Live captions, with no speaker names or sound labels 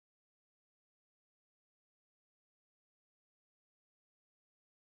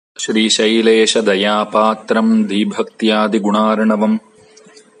श्रीशैलेशदयापात्रं धीभक्त्यादिगुणार्णवम्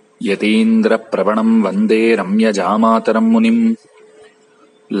यतीन्द्रप्रवणं वन्दे रम्यजामातरं मुनिम्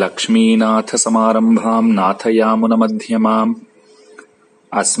लक्ष्मीनाथसमारम्भां नाथयामुनमध्यमाम्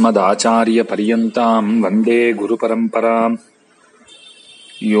अस्मदाचार्यपर्यन्तां वन्दे गुरुपरम्पराम्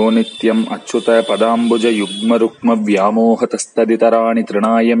यो नित्यम् अच्युतपदाम्बुजयुग्मरुक्मव्यामोहतस्तदितराणि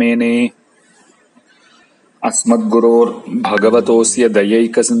तृणाय मेने अस्मद्गुरोर्भगवतोऽस्य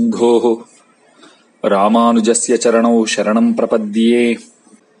दयैकसिन्धोः रामानुजस्य चरणौ शरणं प्रपद्ये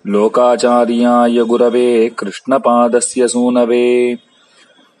लोकाचार्याय गुरवे कृष्णपादस्य सूनवे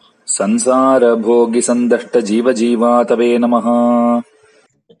संसारभोगिसन्दष्टजीवजीवातवे नमः।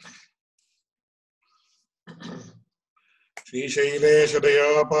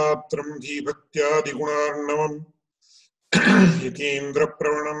 श्रीशैलेशदयापात्रं धीभक्त्यादिगुणार्णवम्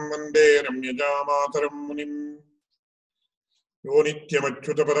यतीन्द्रप्रवणं वन्दे रम्यजामातरं मुनिम् यो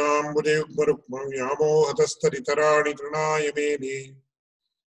नित्यमच्युतपदाम्बुजयुग्मरुक्मव्यामोहतस्तदितराणि तृणाय मेने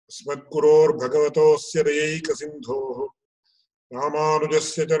अस्मद्गुरोर्भगवतोऽस्य दयैकसिन्धोः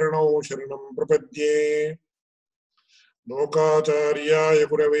रामानुजस्य चरणौ शरणं प्रपद्ये लोकाचार्याय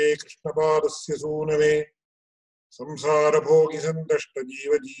गुरवे कृष्णपादस्य सूनवे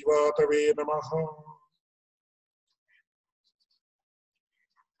संसारभोगिसन्दष्टजीवजीवातवे नमः।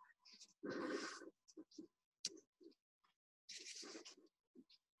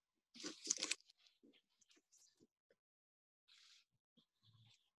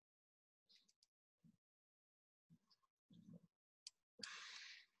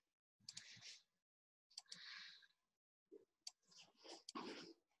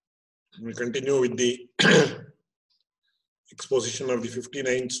 We continue with the exposition of the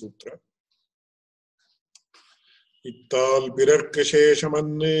 59th Sutra. Ittal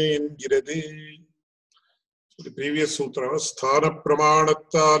pirarkasheshamanne engirade. So the previous sutra was sthana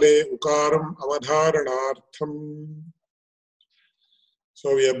pramanattale ukaram avadharanartham.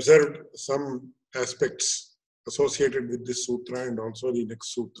 So we observed some aspects associated with this sutra and also the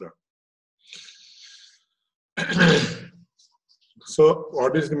next sutra. So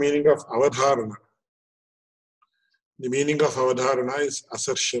what is the meaning of avadharana? The meaning of avadharana is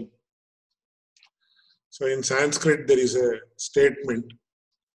assertion. So in Sanskrit there is a statement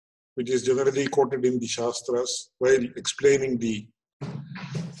which is generally quoted in the Shastras while explaining the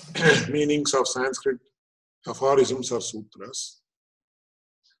meanings of Sanskrit aphorisms or sutras.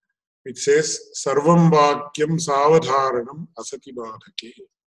 It says, Sarvam Vakyam Savadharanam Asati Badhake.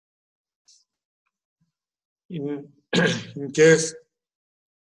 In case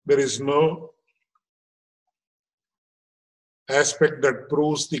there is no aspect that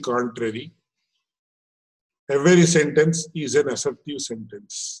proves the contrary, every sentence is an assertive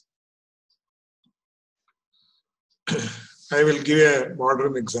sentence. I will give a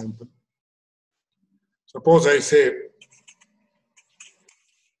modern example. Suppose I say,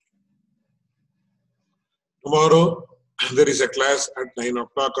 tomorrow there is a class at 9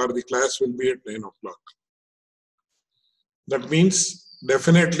 o'clock or the class will be at 9 o'clock. That means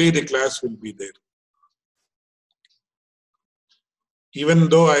definitely the class will be there. Even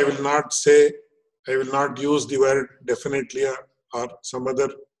though I will not use the word definitely or some other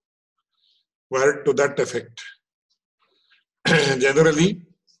word to that effect. Generally,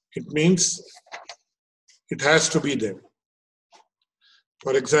 it means it has to be there.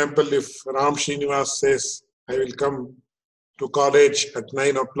 For example, if Ram Srinivas says, I will come to college at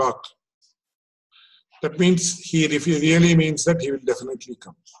 9 o'clock, that means he really means that he will definitely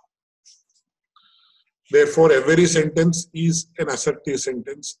come. Therefore, every sentence is an assertive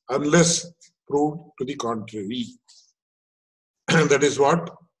sentence unless proved to the contrary. That is what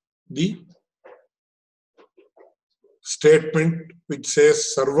the statement which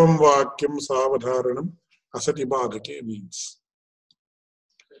says Sarvam Vakyam Savadharanam Asati Badhake means.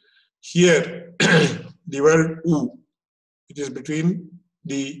 Here, the word U, it is between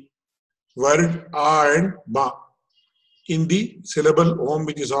the word A and Ba in the syllable Om,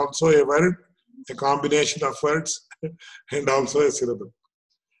 which is also a word, a combination of words and also a syllable.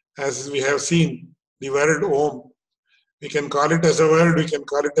 As we have seen, the word Om, we can call it as a word, we can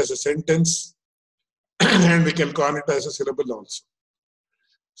call it as a sentence, and we can call it as a syllable also.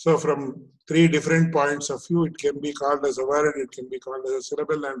 So from three different points of view, it can be called as a word, it can be called as a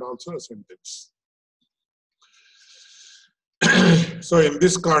syllable and also a sentence. So in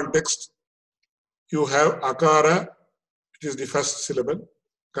this context, you have akara, which is the first syllable,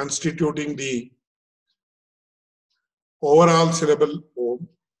 constituting the overall syllable Om.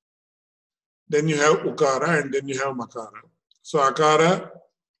 Then you have ukara and then you have makara. So akara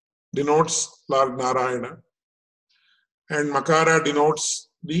denotes Lord Narayana and makara denotes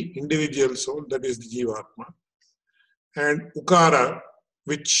the individual soul, that is the Jivatma. And Ukara,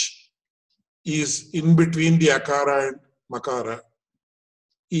 which is in between the Akara and Makara,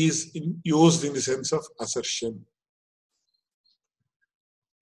 is used in the sense of assertion.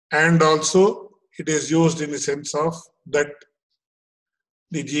 And also it is used in the sense of that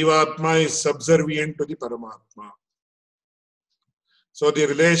the Jivatma is subservient to the Paramatma. So the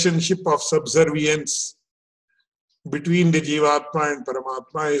relationship of subservience between the Jivatma and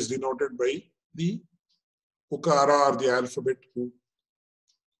Paramatma is denoted by the Ukara or the alphabet U.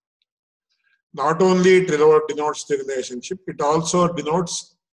 Not only it denotes the relationship, it also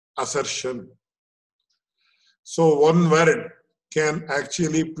denotes assertion. So one word can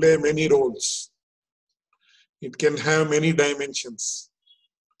actually play many roles. It can have many dimensions.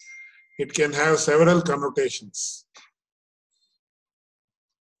 It can have several connotations.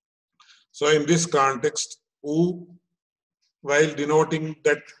 So in this context, U, while denoting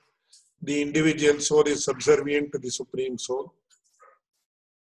that the individual soul is subservient to the Supreme Soul,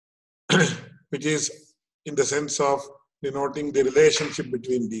 which is in the sense of denoting the relationship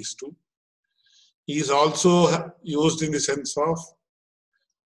between these two, is also used in the sense of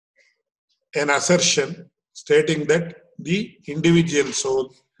an assertion stating that the individual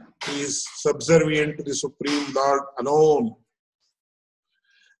soul is subservient to the Supreme Lord alone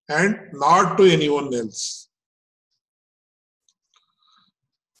and not to anyone else.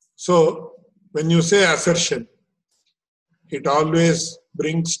 So when you say assertion, it always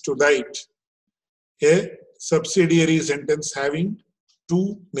brings to light a subsidiary sentence having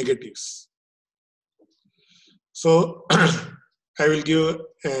two negatives. So I will give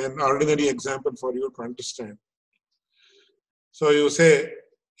an ordinary example for you to understand. So you say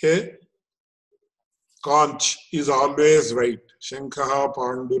a conch is always white. Shankha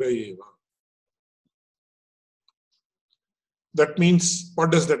Pandura Eva. That means,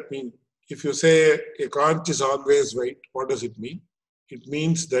 what does that mean? If you say a conch is always white, what does it mean? It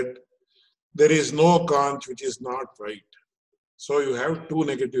means that there is no conch which is not white. So you have two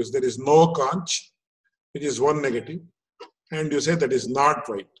negatives. There is no conch, which is one negative, and you say that is not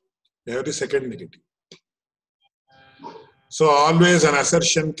white. You have the second negative. So always an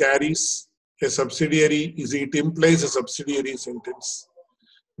assertion carries a subsidiary, it implies a subsidiary sentence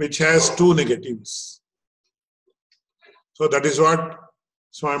which has two negatives. So that is what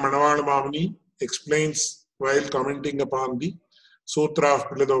Swami Manavana Mamani explains while commenting upon the Sutra of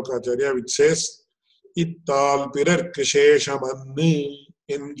Piladokacharya, which says, Ittal pirar kisheshamanni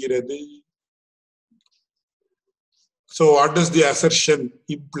engiradi. So what does the assertion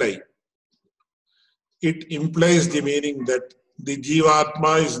imply? It implies the meaning that the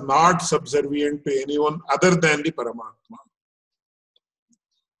Jivatma is not subservient to anyone other than the Paramatma.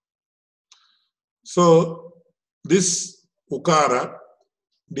 So this Ukara,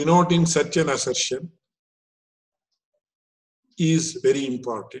 denoting such an assertion, is very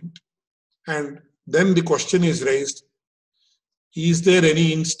important. And then the question is raised, is there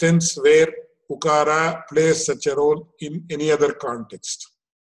any instance where Ukara plays such a role in any other context?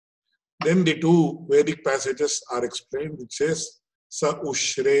 Then the two Vedic passages are explained, which says, Sa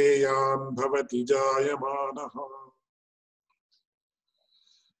ushreyan bhavati jayamanaha.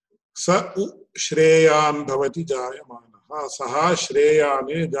 Sa ushreyan bhavati jayamanaha. Saha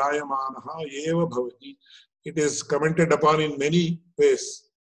shreyane jayamanaha eva bhavati. It is commented upon in many ways.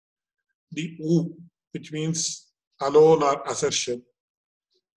 The U, which means alone or assertion,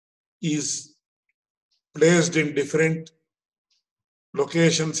 is placed in different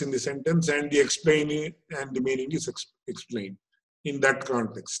locations in the sentence, and the explaining and the meaning is explained in that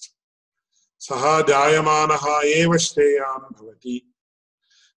context. Saha jayamanaha eva shreyan bhavati.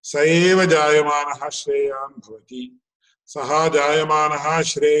 Sa eva jayamanaha shreyan bhavati. Saha jayamanaha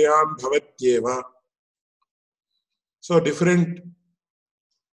shreyan bhavatyeva. So different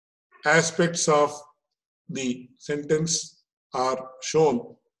aspects of the sentence are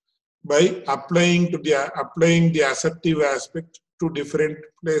shown by applying the assertive aspect to different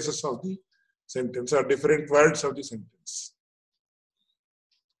places of the sentence or different words of the sentence.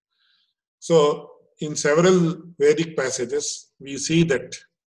 So in several Vedic passages, we see that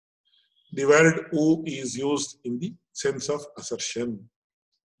the word U is used in the sense of assertion.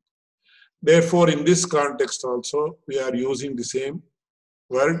 Therefore, in this context also, we are using the same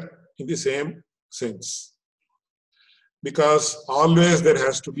word in the same sense. Because always there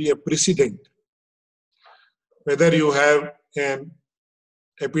has to be a precedent. Whether you have an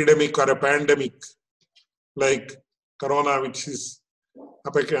epidemic or a pandemic like corona, which is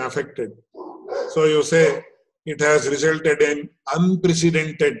affected. So you say it has resulted in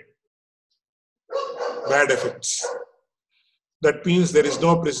unprecedented bad effects. that means there is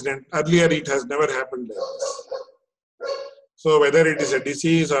no precedent. Earlier it has never happened like this. So whether it is a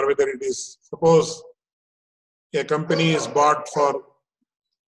disease or whether it is, suppose a company is bought for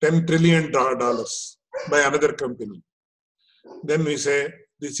 $10 trillion by another company, then we say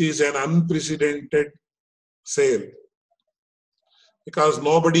this is an unprecedented sale because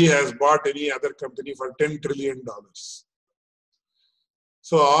nobody has bought any other company for $10 trillion.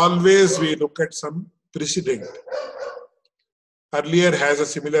 So always we look at some precedent. Earlier has a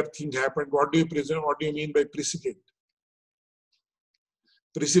similar thing happened. What do you mean by precedent?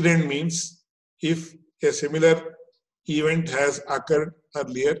 Precedent means if a similar event has occurred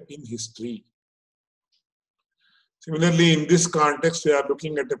earlier in history. Similarly, in this context, we are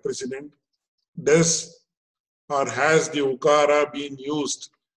looking at a precedent. Does or has the ukara been used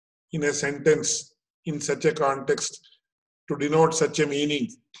in a sentence in such a context to denote such a meaning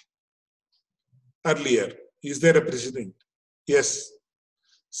earlier? Is there a precedent? Yes.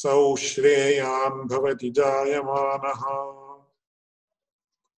 Sau Shreyam Bhavati Jayamanaha.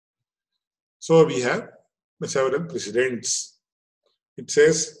 So we have several precedents. It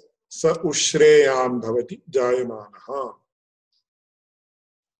says Sa Ushreyam Bhavati Jayamanaha.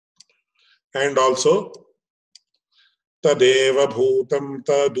 And also Tadeva Bhutam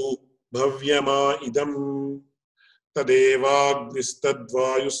Tadu Bhavyama Idam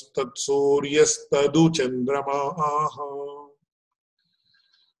Tadevagnistadvayustadsuryastadu Chandramaha.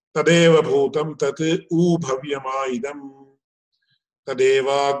 Tadeva Bhutam Tat U Bhavyama Idam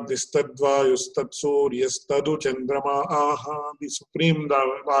Tadevagnistadvayustadsuryastadu Chandramaha. The Supreme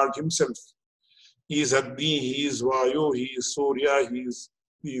Lord Himself. He is Agni, He is Vayu, He is Surya, He is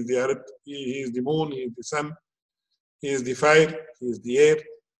the earth, He is the moon, He is the sun, He is the fire, He is the air.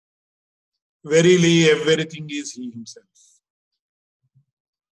 Verily, everything is He Himself.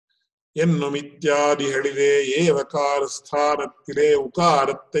 Yennumityadi hadile evakar sthanatile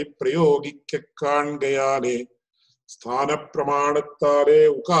ukarattai prayogikya kaangayale sthana pramanattare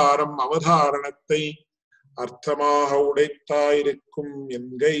ukaram avadharanattai arthamaha udaithairikkum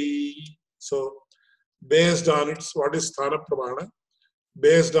yengai. So, based on its, what is sthana pramana?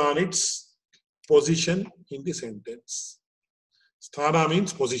 Based on its position in the sentence. Sthana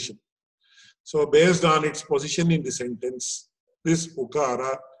means position. So based on its position in the sentence, this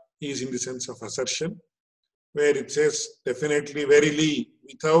ukara is in the sense of assertion, where it says definitely, verily,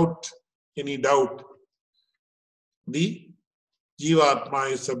 without any doubt, the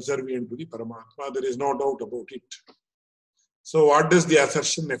Jivatma is subservient to the Paramatma. There is no doubt about it. So what does the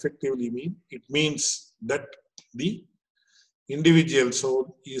assertion effectively mean? It means that the individual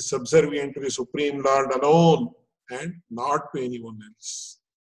soul is subservient to the Supreme Lord alone and not to anyone else.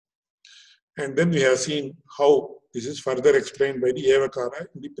 And then we have seen how this is further explained by the Evakara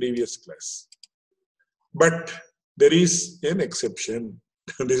in the previous class. But there is an exception.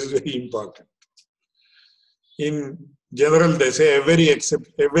 This is very important. In general, they say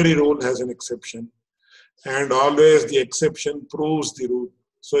every rule has an exception. And always the exception proves the rule.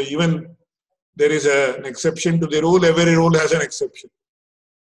 So even there is an exception to the rule, every rule has an exception.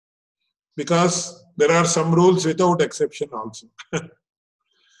 Because there are some rules without exception also.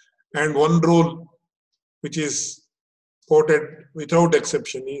 And one rule which is quoted without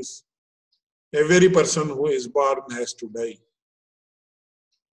exception is every person who is born has to die.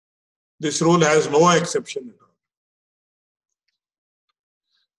 This rule has no exception at all.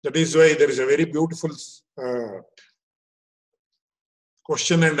 That is why there is a very beautiful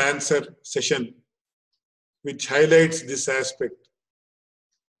question and answer session which highlights this aspect.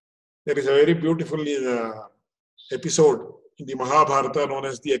 There is a very beautiful episode in the Mahabharata known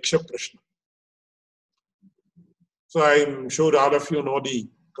as the Yaksha Prashna. So I'm sure all of you know the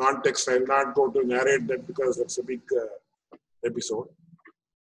context. I will not go to narrate that because that's a big episode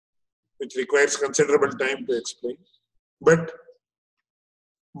which requires considerable time to explain. But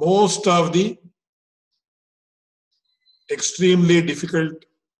most of the extremely difficult,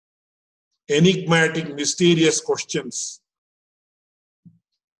 enigmatic, mysterious questions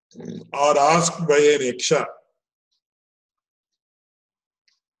are asked by an Yaksha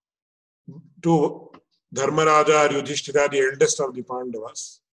to Dharmaraja or Yudhishthira, the eldest of the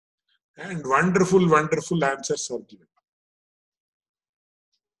Pandavas, and wonderful, wonderful answers are given.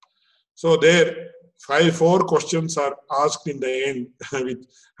 So there, 4 questions are asked in the end,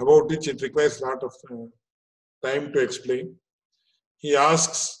 about which it requires a lot of time to explain. He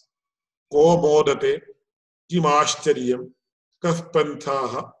asks, Ko modate kim ashcharyam kaf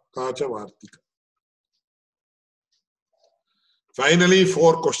panthaha kacha vartika. Finally,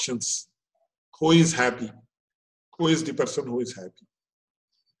 4 questions. Who is happy? Who is the person who is happy?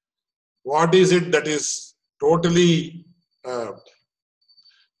 What is it that is totally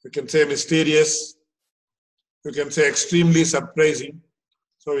you can say mysterious, you can say extremely surprising.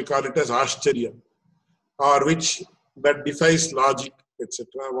 So we call it as Ashcharya, or which that defies logic, etc.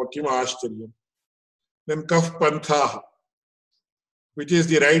 Vakyam Ashcharyam. Then Kaf Pantha, which is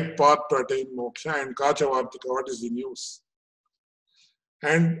the right path to attain moksha, and Kacha Vartika, what is the news?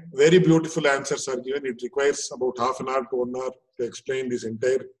 And very beautiful answers are given. It requires about half an hour to 1 hour to explain these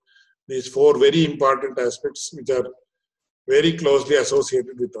 4 very important aspects which are very closely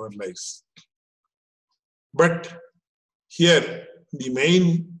associated with our lives. But here, the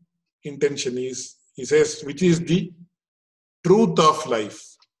main intention is, he says, which is the truth of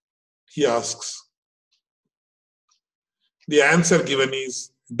life? He asks. The answer given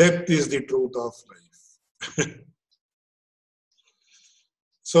is, death is the truth of life.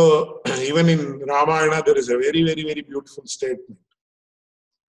 So, even in Ramayana, there is a very, very, very beautiful statement.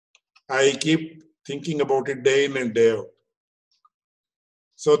 I keep thinking about it day in and day out.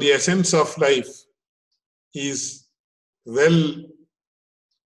 So, the essence of life is well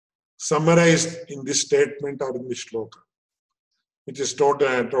summarized in this statement or in this shloka, which is told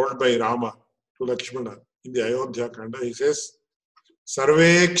by Rama to Lakshmana in the Ayodhya Kanda. He says,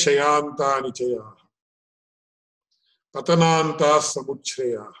 Sarve kshayanta nichaya patananta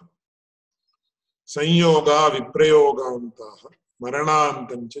samuchreya sanyoga viprayoganta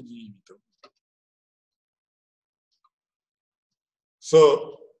maranantancha jeevitam.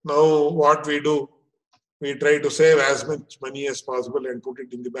 So now what we do, we try to save as much money as possible and put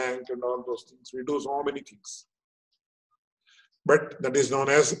it in the bank and all those things. We do so many things. But that is known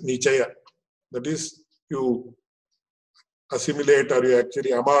as nichaya. That is, you assimilate or you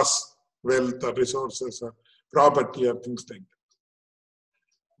actually amass wealth or resources or property or things like that.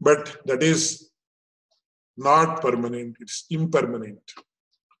 But that is not permanent, it's impermanent.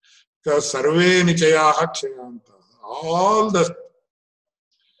 Because sarve nichayaha kshayanta, all the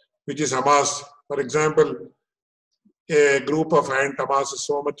which is amassed, for example, a group of ants amasses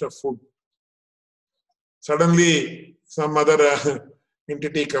so much of food. Suddenly, some other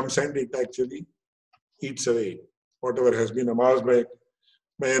entity comes and it actually eats away whatever has been amassed by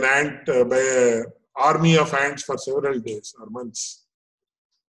an ant, by an army of ants for several days or months.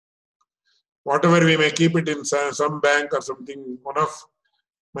 Whatever we may keep it in some bank or something. One of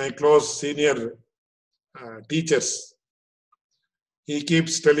my close senior teachers, he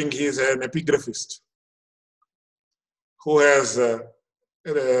keeps telling he is an epigraphist who has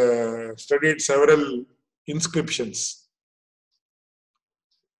studied several inscriptions.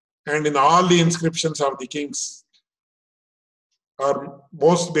 And in all the inscriptions of the kings, or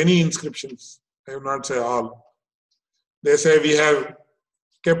many inscriptions, I will not say all, they say we have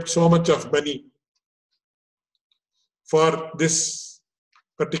kept so much of money for this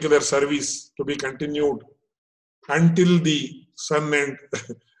particular service to be continued until the sun and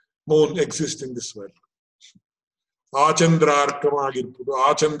moon exist in this world. Achandrarkam agirpudu,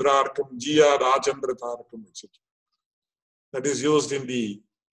 Achandrarkam, Jiyad Achandratarkam, etc. That is used in the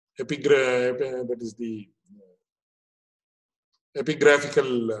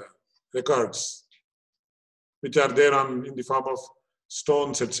epigraphical records, which are there in the form of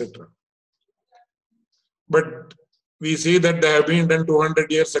stones, etc. But we see that they have been done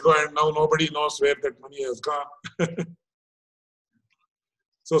 200 years ago and now nobody knows where that money has gone.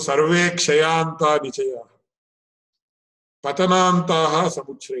 So, sarve kshayanta nichaya, patanantaha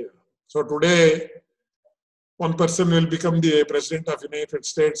samuchreya. So today, one person will become the President of the United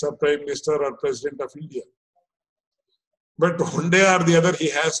States or Prime Minister or President of India. But one day or the other, he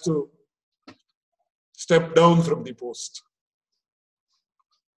has to step down from the post.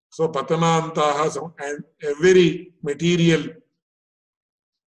 So patanantaha, and every material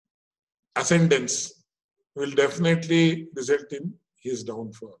ascendance will definitely result in his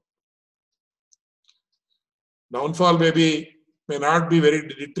downfall. Downfall may not be very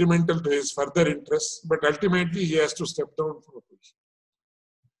detrimental to his further interests, but ultimately he has to step down from a position.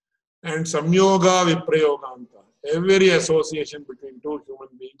 And samyoga viprayoganta, every association between two human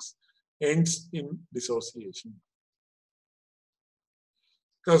beings ends in dissociation.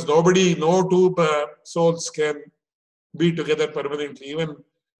 Because no two souls can be together permanently. Even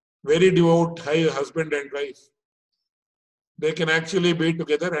very devout husband and wife, they can actually be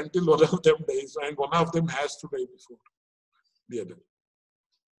together until one of them dies, and one of them has to die before the other.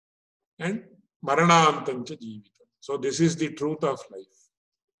 And maranantancha jeevitam. So this is the truth of life.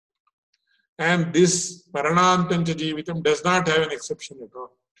 And this maranantancha jeevitam does not have an exception at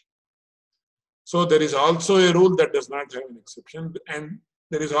all. So there is also a rule that does not have an exception, and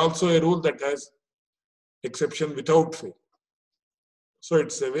there is also a rule that has exception without fail. So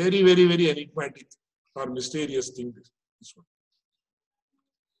it's a very, very, very enigmatic or mysterious thing. This one.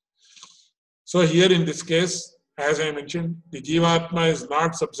 So here in this case, as I mentioned, the Jivatma is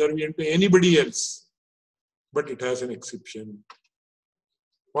not subservient to anybody else, but it has an exception.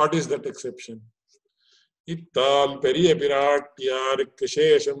 What is that exception? Ittal periya piratyarikka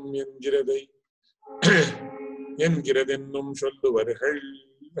shesham yengiradai yengiradennum solluvarhal.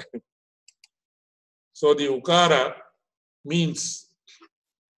 So the ukara means,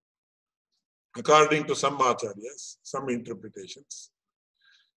 according to some acharyas, some interpretations,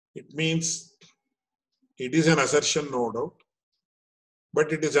 it means it is an assertion, no doubt,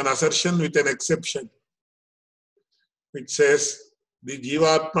 but it is an assertion with an exception, which says the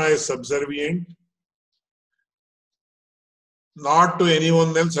Jivatma is subservient not to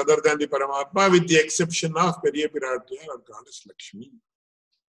anyone else other than the Paramatma, with the exception of Periya Piratya or Goddess Lakshmi.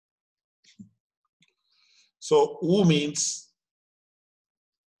 So, U means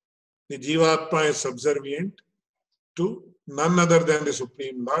the Jivatma is subservient to none other than the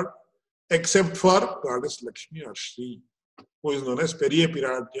Supreme Lord, except for Goddess Lakshmi or Shri, who is known as Periya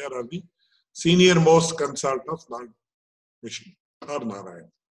Piratya or the senior most consort of Lord Vishnu or Narayana.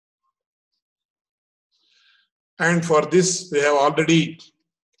 And for this, we have already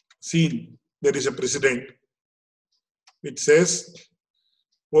seen there is a precedent which says,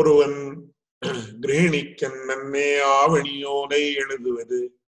 Oruvan Grihinikkanne Avaniyonai Eluduvadu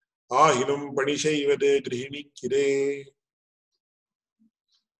Ahilum Panishayvade Grihinikire.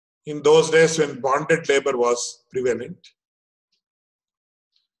 In those days when bonded labor was prevalent,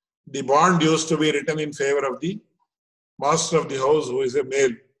 the bond used to be written in favor of the master of the house, who is a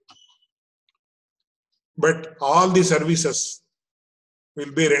male. But all the services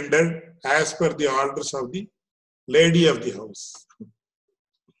will be rendered as per the orders of the lady of the house.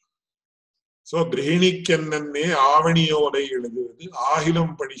 So, Grihinikkanne Avaniyonai Eluduvadu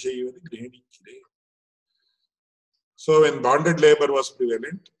Ahilum Panishayvade Grihinikire. So, when bonded labor was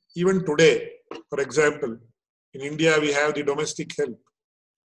prevalent, even today, for example, in India we have the domestic help.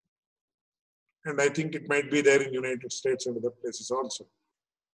 And I think it might be there in United States and other places also.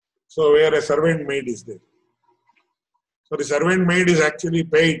 So where a servant maid is there. So the servant maid is actually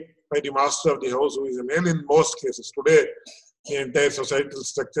paid by the master of the house, who is a male in most cases. Today, the entire societal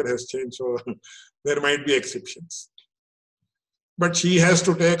structure has changed, so there might be exceptions. But she has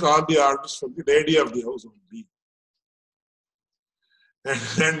to take all the orders from the lady of the house only.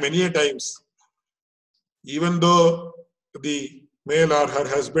 And many a times, even though the male or her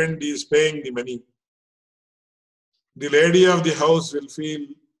husband is paying the money, the lady of the house will feel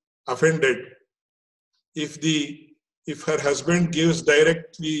offended if her husband gives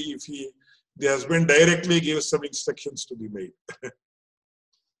directly, the husband directly gives some instructions to the maid.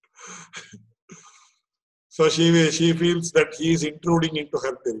 So she feels that he is intruding into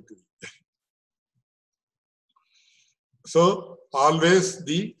her territory. So always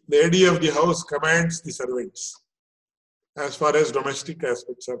the lady of the house commands the servants as far as domestic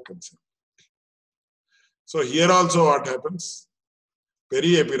aspects are concerned. So here also what happens?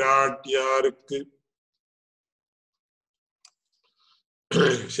 Periya Piratyarikku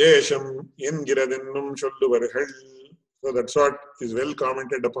Shesham Yengiradennum Solluvarhal. So that's what is well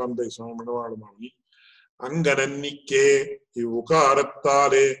commented upon by Ramanuja.org. Anganannike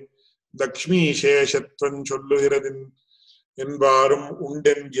Ivukarattare Lakshmi Sheshatvan Solluhiradin Envarum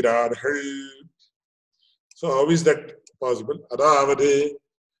Undengirarhal. So how is that possible? Adavade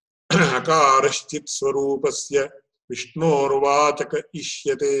Akarashchit Swarupasya Vishnurvachaka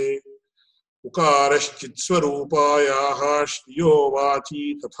Ishyate Ukarashchit Swarupayaha Shriyo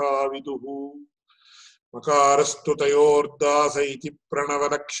Vachi Tatha Viduhu Makarastu Tayordasa iti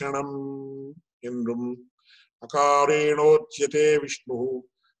Pranavalakshanam Endrum Akarenochyate Vishnu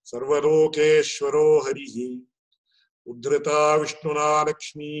Sarvalokeshwaro Harihi Udhrita Vishnuna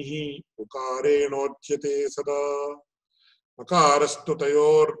Lakshmihi Ukarenochyate Sada Makarastu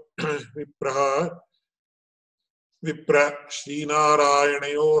Tayor Vipraha Vipra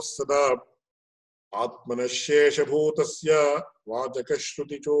Srinarayanayo Sada Atmanashesha Bhutasya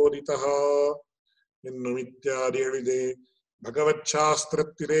Vachakashruti Choditaha Ennumityadi Elide Bhagavat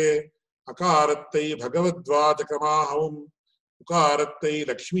Shastrattire Akarattai Bhagavadvajakamaham Ukarattai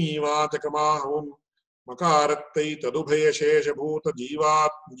Lakshmi Vajakamaham Makarattai Tadubhaya Shesha Bhuta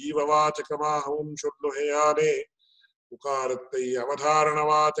Jivavajakamaham Shudluheyade Ukarattai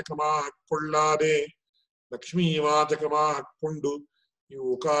Avadharanavajakamah Kullade Lakshmi Vajakamah Kundu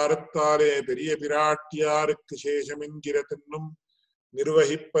Ukarattare Periya Piratyarikku Sheshamengirathannum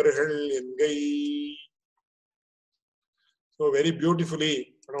Nirvahipparhal Engai. So very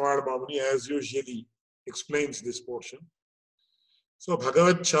beautifully, Ramanuja as usually explains this portion. So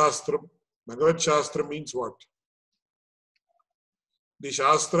Bhagavad Shastram means what? the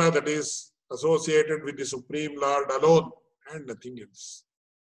Shastra that is associated with the Supreme Lord alone and nothing else,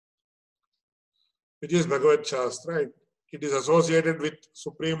 which is Bhagavad Shastra. It is associated with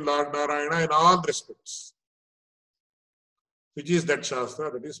Supreme Lord Narayana in all respects, which is that Shastra,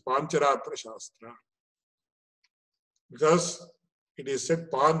 that is Pancharatra Shastra. Because it is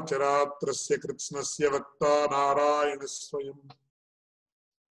said, Pancharatrasya Kritsnasya Vakta Narayana Swayam.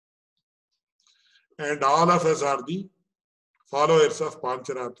 And all of us are the followers of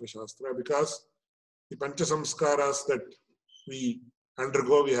Pancharatra Shastra, because the Pancha Samskaras that we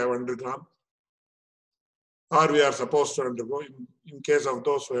undergo, we have undergone, or we are supposed to undergo in case of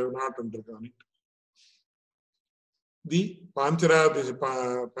those who have not undergone it. The Pancha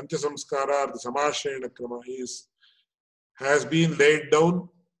Samskara, or the Samashayana Krama, has been laid down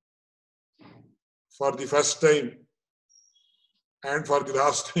for the first time and for the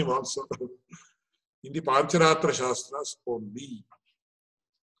last time also in the Pancharatra Shastras only.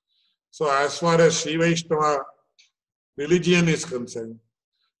 So as far as Sri Vaishnava religion is concerned,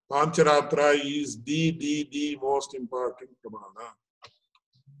 Pancharatra is the most important pramana,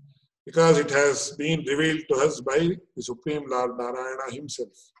 because it has been revealed to us by the Supreme Lord Narayana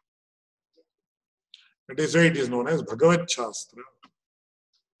himself. That is why it is known as Bhagavad Shastra.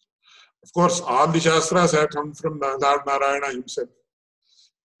 Of course, all the Shastras have come from Lord Narayana himself.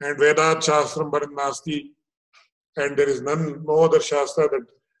 And Vedat Shastram Paranasti, and there is no other Shastra that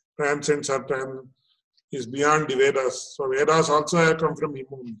transcends or is beyond the Vedas. So Vedas also have come from him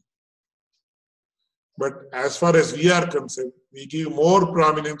only. But as far as we are concerned, we give more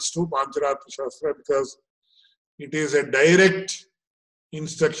prominence to Pancharatra Shastra because it is a direct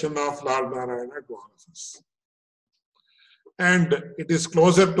instruction of Lord Narayana to all of us. And it is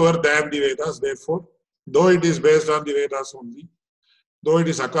closer to her than the Vedas. Therefore, though it is based on the Vedas only, though it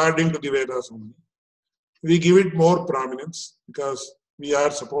is according to the Vedas only, we give it more prominence because we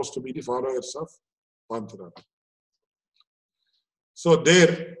are supposed to be the followers of Pancharatra. So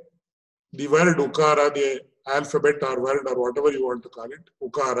there, the word Ukara, the alphabet or word or whatever you want to call it,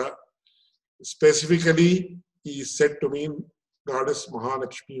 Ukara, specifically is said to mean Goddess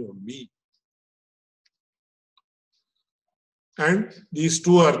Mahalakshmi only. And these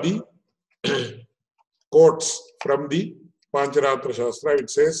two are the quotes from the Pancharatra Shastra. It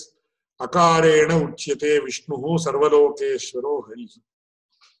says, Akarena uchyate Vishnuhu sarvalokeshwaro Hari.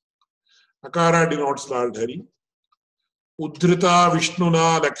 Akara denotes Lord Hari. Udhrita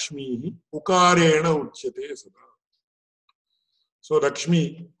Vishnuna Lakshmi Ukarena uchyate sada. So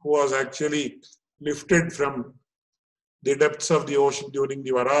Lakshmi, who was actually lifted from the depths of the ocean during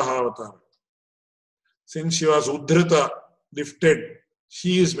the Varaha avatar, since she was Udhrita, lifted,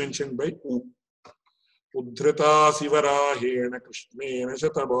 she is mentioned by U. Udhrita Sivarahena Krishnena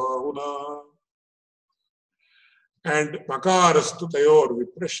Shatabahuna. And Makarastu Tayor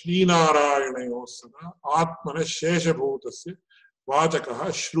Viprashni Narayanayo Sana Atmana Shesha Bhutasya Vachakaha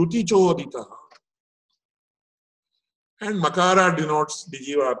Shruti Choditaha. And Makara denotes the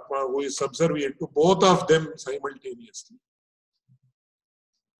Jivatma, who is subservient to both of them simultaneously.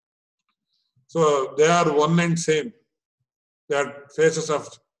 So they are one and same. They are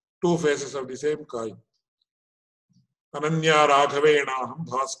two faces of the same coin. Ananya Raghavenaham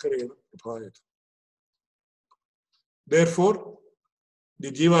Bhaskarena Prabhayat. Therefore,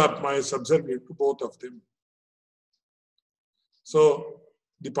 the Jivatma is subservient to both of them. So,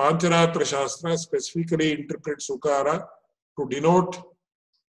 the Pancharatra Shastra specifically interprets Ukara to denote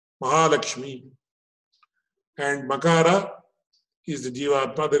Mahalakshmi. And Makara is the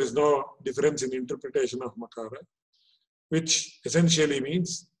Jivatma. There is no difference in interpretation of Makara, which essentially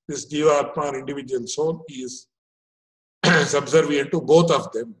means this Jivatma or individual soul is subservient to both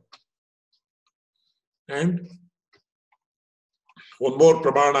of them. And one more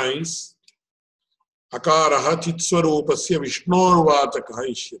pramana is Akaraha Chitswarupasya Vishnurvachakaha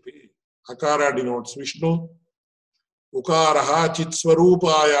Ishyate. Akara denotes Vishnu. Ukaraha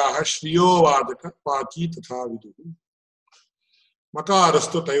Chitswarupayaha Shriyo Vachaka Pachi Tatha Viduhu.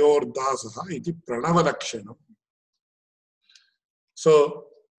 Makarastu Tayor Dasaha iti Pranava Lakshanam. So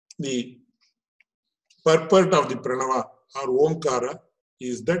the purport of the Pranava or Omkara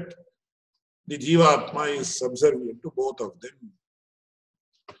is that the Jivatma is subservient to both of them.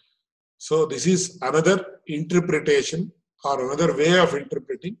 So this is another interpretation or another way of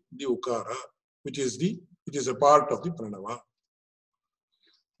interpreting the Ukara, which is a part of the Pranava.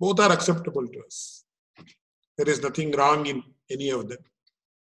 Both are acceptable to us. There is nothing wrong in any of them.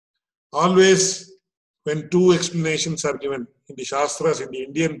 Always, when two explanations are given in the Shastras, in the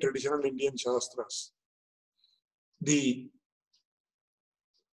Indian traditional Indian Shastras, the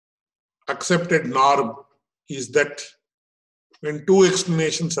accepted norm is that when two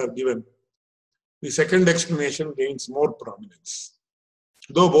explanations are given, the second explanation gains more prominence.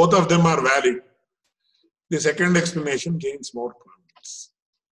 Though both of them are valid, the second explanation gains more prominence.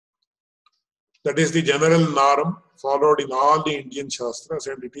 That is the general norm followed in all the Indian Shastras,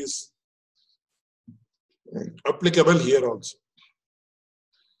 and it is applicable here also.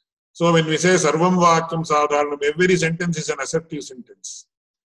 So when we say Sarvam Vakyam Sadharanam, every sentence is an assertive sentence.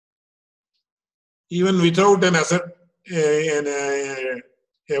 Even without an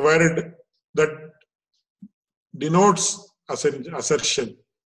a word that denotes assertion,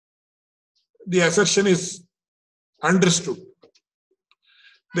 the assertion is understood.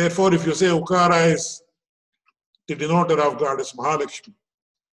 Therefore, if you say Ukara is the denoter of Goddess Mahalakshmi,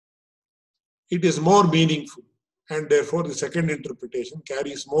 it is more meaningful, and therefore the second interpretation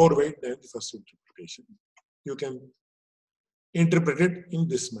carries more weight than the first interpretation. You can interpret it in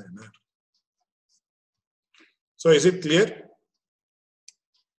this manner. So is it clear?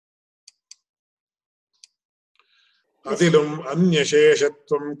 Adilum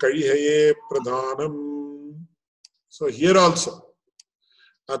anyasheshatvam kaihaye pradhanam. So here also,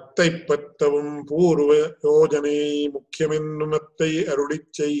 attaipattavam purva yojane mukhyamennumattai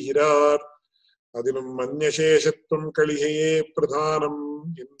arudichai hirar adilum anyasheshatvam kalihaye pradhanam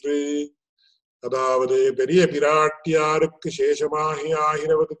என்று அதாவது பெரிய பிராட்டியாருக்கு சேஷமாகி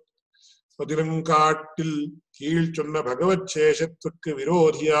ஆகிறது பதிலங்காட்டில் கீழ் சொன்ன பகவத் சேஷத்துக்கு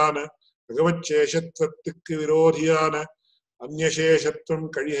விரோதியான அந்யசேஷத்துவம்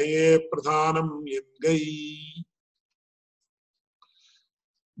கழிகையே பிரதானம் என்கை.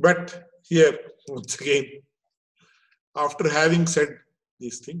 But here, once again, after having said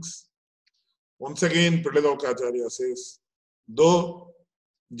these things, once again Pradalokacharya says, though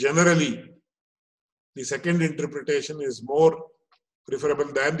generally the second interpretation is more preferable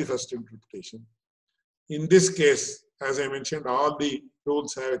than the first interpretation, in this case, as I mentioned, all the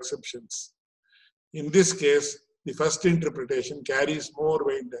rules have exceptions. In this case, the first interpretation carries more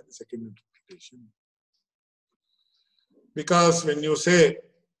weight than the second interpretation. Because when you say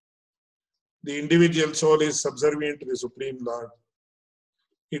the individual soul is subservient to the Supreme Lord,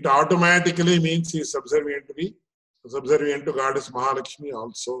 it automatically means he is subservient to Goddess Mahalakshmi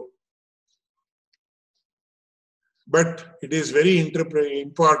also. But it is very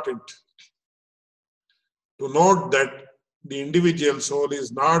important to note that the individual soul is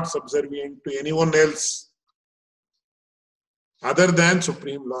not subservient to anyone else other than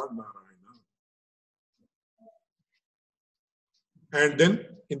Supreme Lord Narayana. And then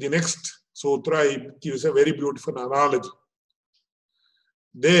in the next sutra, he gives a very beautiful analogy.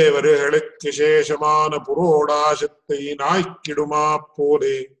 Devarehalukku sheshamana purodashattai naakkiduma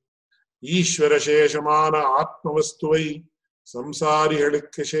pole ஈஸ்வர சேஷமான ஆத்மவஸ்துவை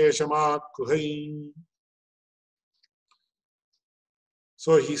சம்சாரிகளுக்கு சேஷமாக்குகை.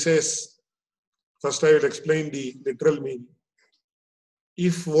 So he says, first I will explain the literal meaning.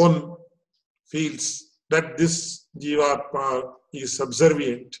 If one feels that this Jivatma is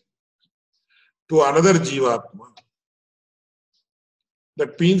subservient to another Jivatma,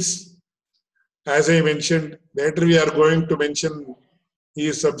 that means, as I mentioned, later we are going to mention he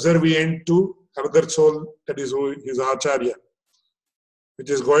is subservient to another soul, that is his Acharya, which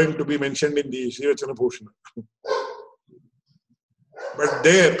is going to be mentioned in the Srivachana Bhushana. But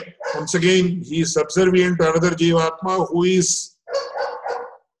there, once again, he is subservient to another Jivatma who is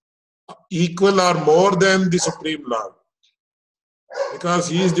equal or more than the Supreme Lord. Because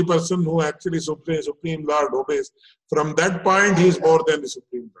he is the person who actually Supreme Lord obeys. From that point, he is more than the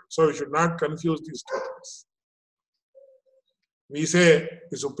Supreme Lord. So we should not confuse these two things. We say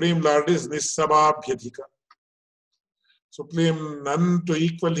the Supreme Lord is Nissamabhyadhika. Supreme, none to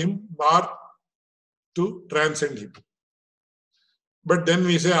equal him nor to transcend him. But then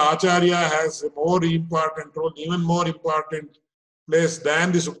we say Acharya has a more important role, even more important place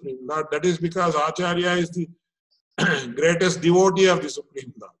than the Supreme Lord. That is because Acharya is the greatest devotee of the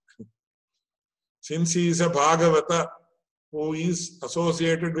Supreme Lord. Since he is a Bhagavata who is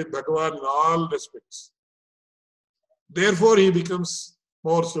associated with Bhagavan in all respects, therefore he becomes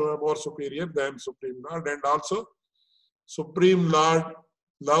more superior than Supreme Lord. And also, Supreme Lord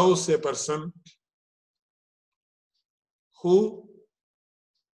loves a person who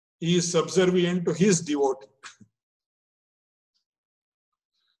is subservient to his devotee.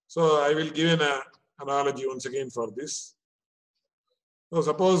 So I will give an analogy once again for this. So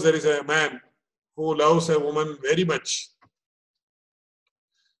suppose there is a man who loves a woman very much.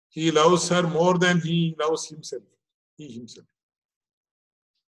 He loves her more than he loves himself. He himself.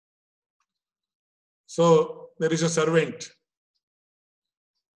 So there is a servant.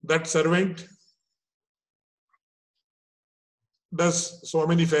 That servant does so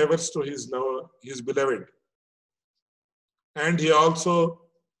many favors to his lover, his beloved. And he also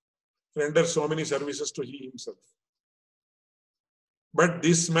renders so many services to he himself. But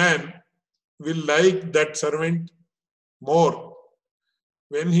this man will like that servant more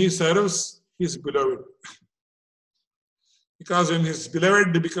when he serves his beloved. Because when his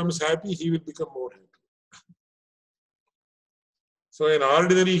beloved becomes happy, he will become more happy. So an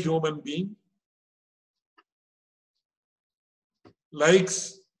ordinary human being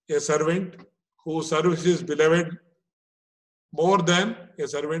likes a servant who serves his beloved more than a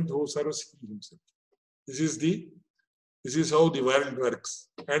servant who serves himself. This is how the world works,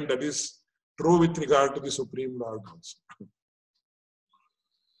 and that is true with regard to the Supreme Lord also.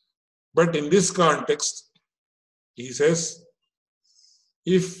 But in this context, he says,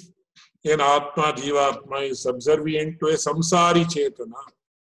 if an Atma, Jivatma is subservient to a samsari chetana,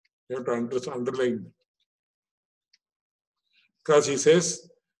 you have to underline that. Because he says,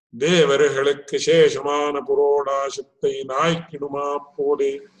 Devara Helakashe Shamana Puroda Shaktai Naikinuma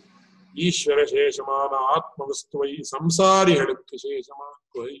Pode Ishvara Sheshamana Atmavastvai Samsari Helakashe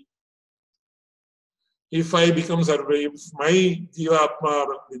Shamana. If I become if my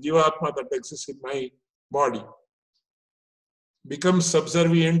Jivatma, the Jivatma that exists in my body, becomes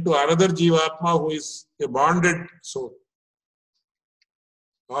subservient to another Jivatma who is a bonded soul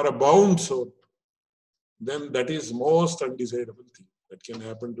or a bound soul, then that is most undesirable thing that can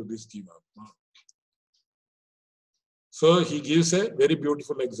happen to this Jivatma. So he gives a very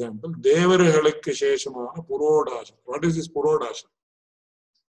beautiful example. Devara Halakya Sheshamana Purodasha. What is this Purodasha?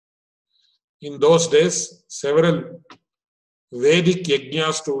 In those days, several Vedic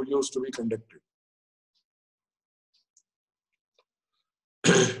yajnas used to be conducted.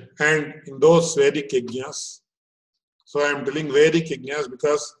 And in those Vedic yajnas, so I am telling Vedic yajnas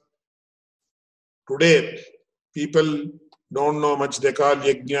because today people don't know much. They call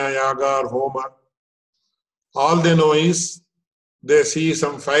yajna, yaga or homa. All they know is they see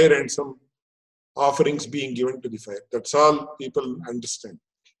some fire and some offerings being given to the fire. That's all people understand.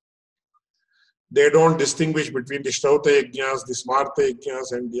 They don't distinguish between the Shtauta yajnas, the Smarta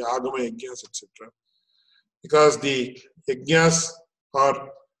yajnas, and the Agama yajnas, etc. Because the yajnas are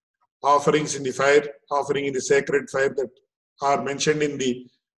offerings in the fire, offering in the sacred fire that are mentioned in the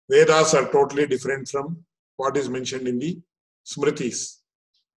Vedas are totally different from what is mentioned in the Smritis.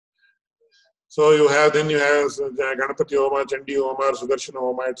 So you have Ganapati Homa, Chandi Homa, Sudarshana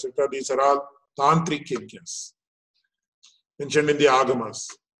Homa, etc. These are all Tantric yajnas mentioned in the Agamas.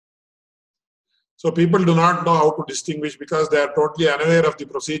 So people do not know how to distinguish because they are totally unaware of the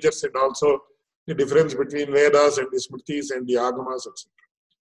procedures and also the difference between Vedas and the Smritis and the Agamas, etc.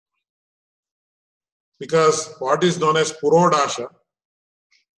 Because what is known as Purodasha,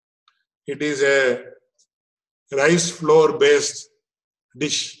 it is a rice flour based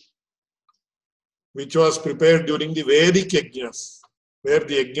dish which was prepared during the Vedic yajnas, where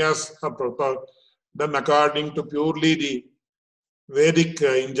the yajnas are done according to purely the Vedic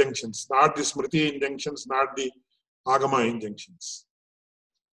injunctions, not the Smriti injunctions, not the Agama injunctions.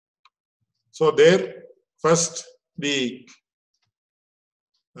 So there, first the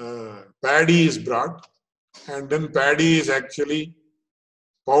paddy is brought, and then paddy is actually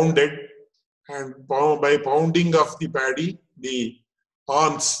pounded, and by pounding of the paddy, the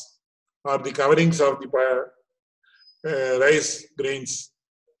awns or the coverings of the rice grains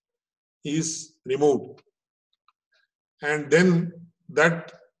is removed. And then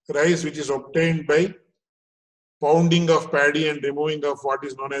that rice which is obtained by pounding of paddy and removing of what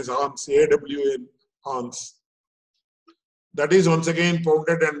is known as awns, AWN awns, that is once again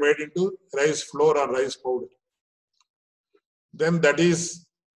pounded and made into rice flour or rice powder. Then that is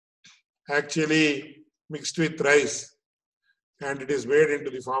actually mixed with rice and it is made into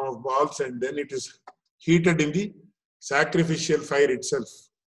the form of balls, and then it is heated in the sacrificial fire itself.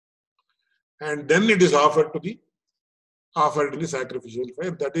 And then it is offered in the sacrificial fire.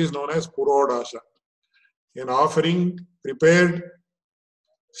 That is known as Purodasha. An offering prepared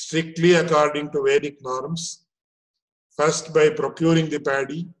strictly according to Vedic norms, first by procuring the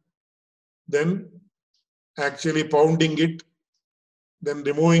paddy, then actually pounding it, then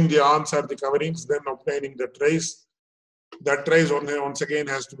removing the awns or the coverings, then obtaining that rice. That rice once again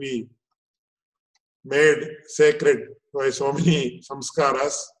has to be made sacred by so many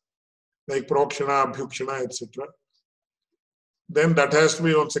samskaras like prokshana, abhyukshana, etc. Then that has to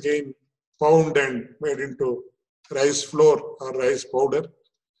be once again pounded and made into rice flour or rice powder.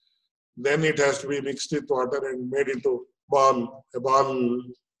 Then it has to be mixed with water and made into a ball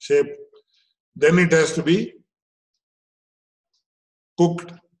shape. Then it has to be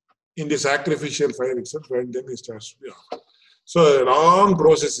cooked in the sacrificial fire itself, and then it has to be offered. So a long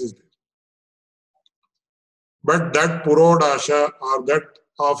process is there. But that purodasha, or that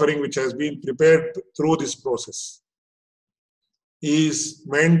offering which has been prepared through this process, is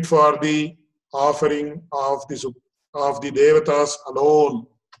meant for the offering of the devatas alone.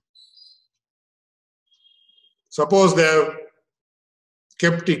 Suppose they have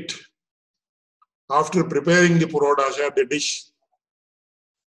kept it after preparing the purodasha, the dish,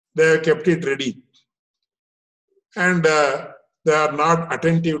 they have kept it ready, and they are not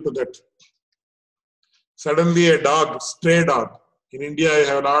attentive to that. Suddenly a dog, stray dog. In India, I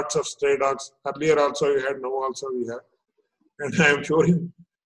have lots of stray dogs. Earlier also we had, now also we have. And I am sure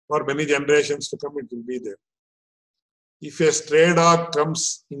for many generations to come, it will be there. If a stray dog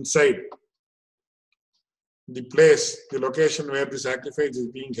comes inside the place, the location where the sacrifice is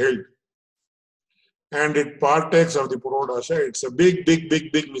being held, and it partakes of the purodasha, it's a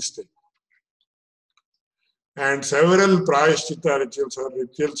big mistake. And several prayashchitta rituals or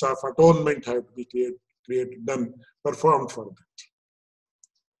rituals of atonement have to be performed for that.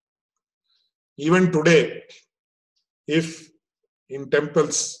 Even today, if in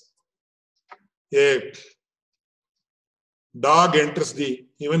temples a dog enters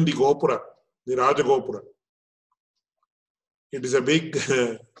even the gopura, the Raja Gopura, it is a big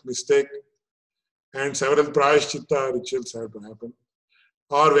mistake, and several prayashchitta rituals have to happen.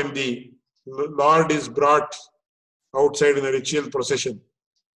 Or when the Lord is brought outside in a ritual procession,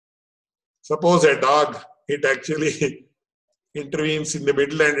 suppose a dog, it actually intervenes in the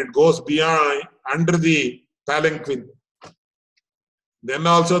middle and it goes beyond, under the palanquin, then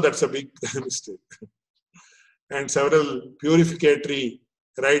also that's a big mistake. And several purificatory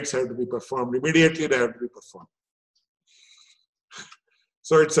rites have to be performed. Immediately they have to be performed.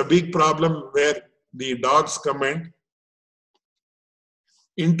 So it's a big problem where the dogs come and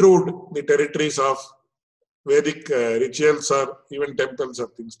intrude the territories of Vedic rituals or even temples or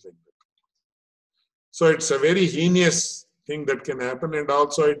things like that. So it's a very heinous thing that can happen, and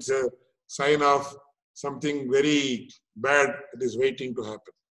also it's a sign of something very bad that is waiting to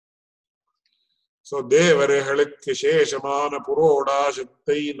happen. So devare halakke sheshamana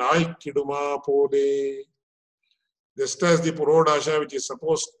purodashattai naikkiduma pode. Just as the purodasha, which is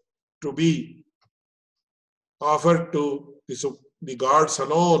supposed to be offered to the gods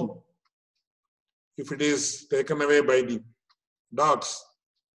alone, if it is taken away by the dogs,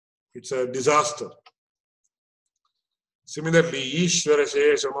 it's a disaster. Similarly, Ishvara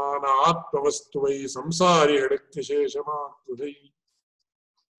Sheshamana Atmavastuvai Samsari Hadakkya Sheshamatuvai.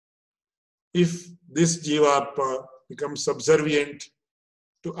 If this Jivatma becomes subservient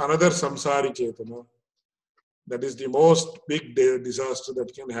to another Samsari Chetana, that is the most big disaster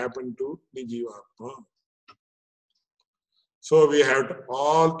that can happen to the Jivatma. So we have to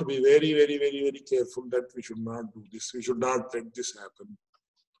all to be very careful that we should not do this. We should not let this happen.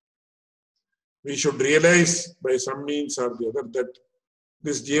 We should realize by some means or the other that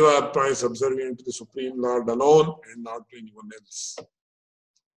this Jivatma is subservient to the Supreme Lord alone and not to anyone else.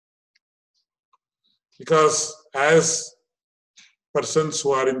 Because as persons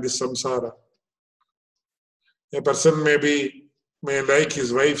who are in this samsara, a person may like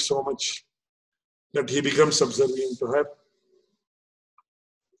his wife so much that he becomes subservient to her,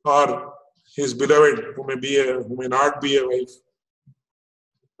 or his beloved who may not be a wife,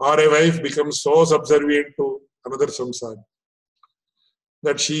 or a wife becomes so subservient to another samsara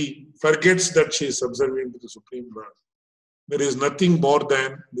that she forgets that she is subservient to the Supreme Lord. There is nothing more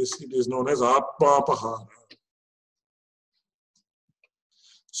than this. It is known as Atmapahara.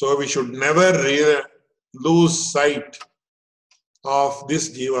 So we should never lose sight of this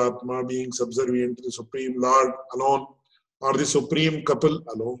Jivatma being subservient to the Supreme Lord alone, or the Supreme couple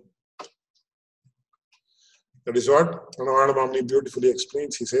alone. That is what Ramanuja beautifully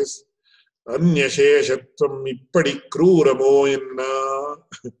explains. He says, Anyasheshatvam ippadi kruramoyanna.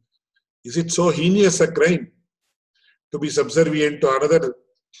 Is it so heinous a crime to be subservient to another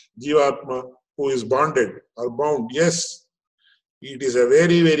Jivatma who is bonded or bound? Yes, it is a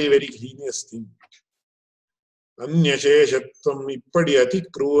very heinous thing. Anyasheshatvam ippadi ati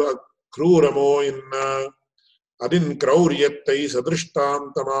kruramoyanna adin krauriyattai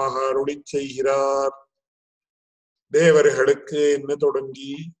sadrishtantamaha rudichaihirar. தேவர்களுக்கு என்ன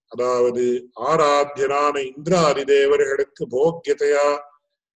தொடங்கி, அதாவது ஆராத்தியரான இந்திராதி தேவர்களுக்கு போக்கியத்தையா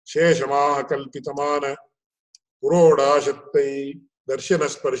சேஷமாக கல்பிதமான புரோடாசத்தை தர்சன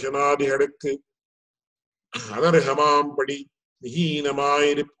ஸ்பர்சனாதிகளுக்கு அனர்ஹமாம்படி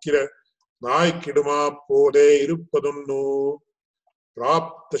மிஹீனமாயிருக்கிற நாய்க்கிடுமா போதே இருப்பதுன்னோ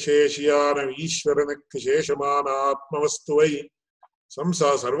பிராப்த சேஷியான ஈஸ்வரனுக்கு சேஷமான ஆத்மவஸ்துவை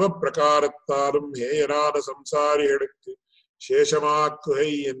சர்வ பிரகாரத்தாலும் ஹேயரான சம்சாரிகளுக்கு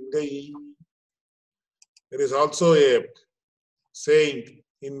Sheshamakkuhai engai. There is also a saying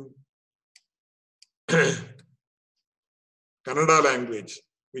in Kannada language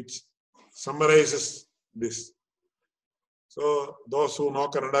which summarizes this. So those who know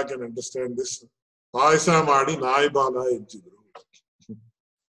Kannada can understand this. Payasa madi nayi bala ejjidru.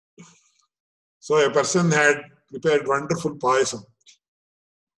 So a person had prepared wonderful payasam.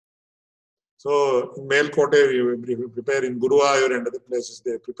 So in Melkote, we prepare in Guruvayur and other places,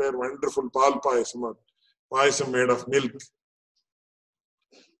 they prepare wonderful pal payasam or payasam made of milk.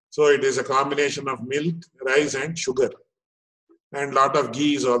 So it is a combination of milk, rice and sugar. And lot of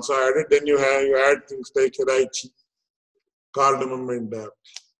ghee is also added. Then you add things like elaichi, cardamom and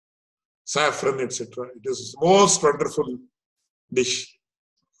saffron, etc. It is most wonderful dish.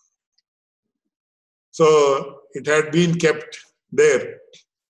 So it had been kept there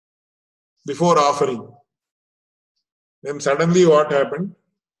before offering. Then suddenly what happened?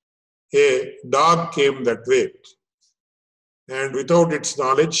 A dog came that way. And without its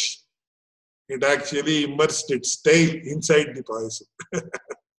knowledge, it actually immersed its tail inside the payasam.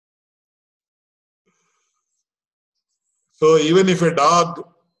 So even if a dog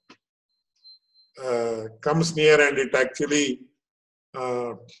comes near and it actually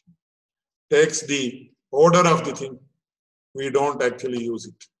takes the odor of the thing, we don't actually use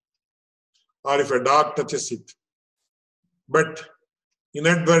it. Or if a dog touches it. But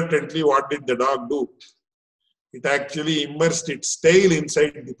inadvertently, what did the dog do? It actually immersed its tail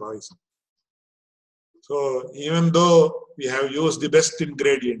inside the payasam. So even though we have used the best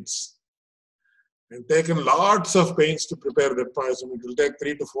ingredients and taken lots of pains to prepare that payasam, it will take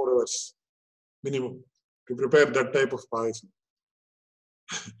 3 to 4 hours minimum to prepare that type of payasam.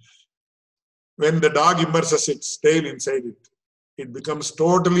 When the dog immerses its tail inside it, it becomes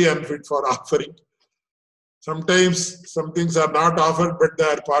totally unfit for offering. Sometimes some things are not offered, but they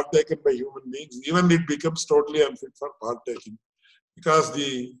are partaken by human beings. Even it becomes totally unfit for partaking. Because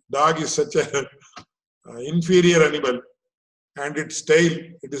the dog is such an inferior animal, and its tail,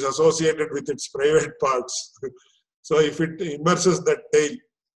 it is associated with its private parts. So if it immerses that tail,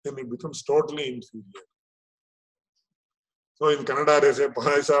 then it becomes totally inferior. So in Kannada they say,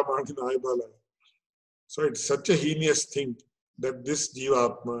 Payasa madi nayi bala. So it's such a heinous thing that this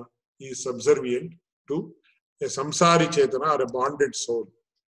Jivatma is subservient to a samsari chetana or a bonded soul.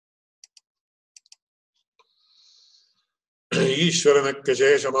 Ishwaranakka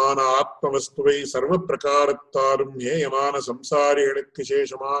sheshamana atmavastuvai sarva prakarattarum heyamana samsarihanakka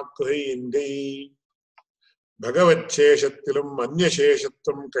sheshamakkuhai engai bhagavacheshattilum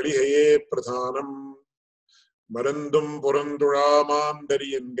anyasheshattam kalihaye pradhanam marandum purandurāmāndari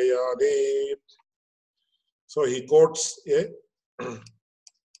engayāde. So he quotes a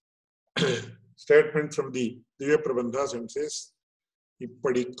statement from the Divya Prabandhas and says,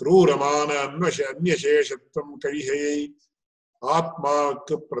 Ippadi krūramāna anyasheshattam kalihayai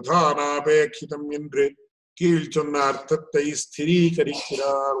ஆத்மாவுக்கு பிரதானாபேட்சிதம் என்று கீழ் சொன்ன அர்த்தத்தை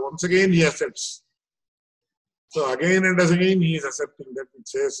ஸ்திரீகரிக்கிறார். Once again he asserts. So again and again he is asserting that it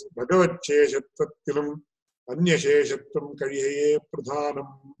says பகவச்சேஷத்வத்திலும் அந்நியசேஷத்வம் கழிகையே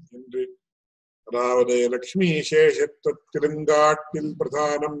பிரதானம் என்று. அதாவது லக்ஷ்மி சேஷத்வத்திலுங்காட்டில்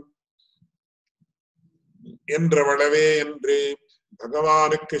பிரதானம் என்றவளவே என்று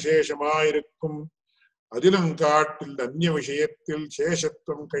பகவானுக்கு சேஷமாயிருக்கும் அதிலங்காட்டில் அந்நிய விஷயத்தில்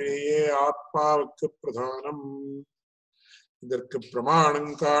சேஷத்துவம் கழியே ஆத்மாவுக்கு பிரதானம். இதற்கு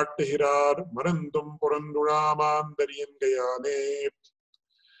பிரமாணம் காட்டுகிறார் மறந்தும் புறந்துழாமாந்தரியன்கையானே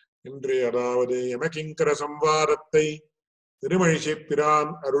என்று. அதாவது யமகிங்கர சம்வாதத்தை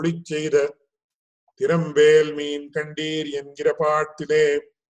திருமழிசைப்பிரான் அருளிச் செய்த திறம்பேல் மீன் கண்டீர் என்கிற பாட்டிலே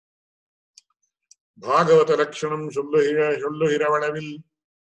பாகவத லட்சணம் சொல்லுகிறவளவில்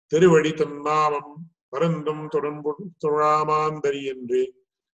திருவடி தன்னாமம் பரந்தும் தொழாமாந்தரி என்று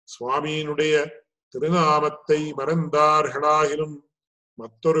சுவாமியினுடைய திருநாமத்தை மறந்தார்களாகிலும்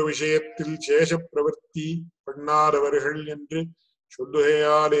மற்றொரு விஷயத்தில் சேஷ பிரவர்த்தி பண்ணாதவர்கள் என்று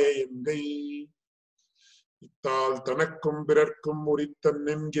சொல்லுகையாலே என்கை. இத்தால் தனக்கும் பிறர்க்கும் உரித்தன்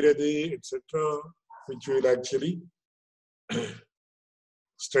என்கிறது etc. which we will actually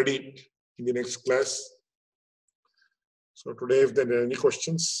study in the next class. So today if there are any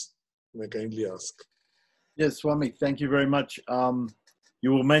questions, may I kindly ask. Yes, Swami, thank you very much.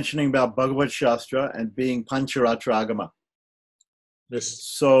 You were mentioning about Bhagavad Shastra and being Pancharatra Agama. Yes.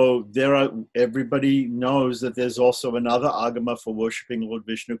 So everybody knows that there's also another Agama for worshipping Lord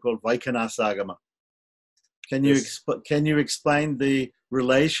Vishnu called Vaikhanasa Agama. Can you explain the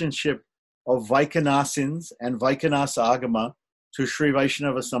relationship of Vaikhanasins and Vaikhanasa Agama to Sri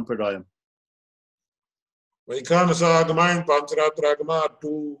Vaishnava Sampradayam? Vaikhanasa Agama and Pancharatra Agama are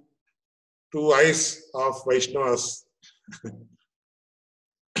two eyes of Vaishnavas.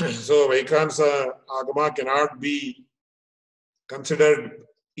 So Vaikhanasa Agama cannot be considered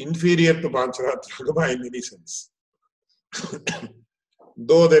inferior to Pancharatra Agama in any sense.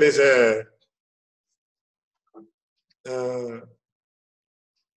 Though there is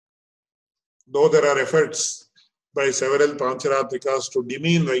though there are efforts by several Pancharatrikas to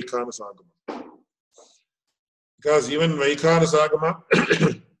demean Vaikhanasa Agama. Because even Vaikhanasa Agama,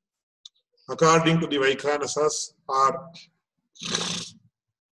 according to the Vaikhanasas, are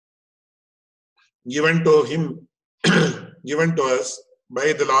given to him, given to us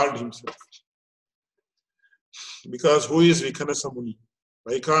by the Lord himself. Because who is Vikhanasa Muni?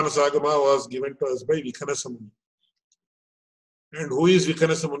 Vaikhanasa Agama was given to us by Vikhanasa Muni. And who is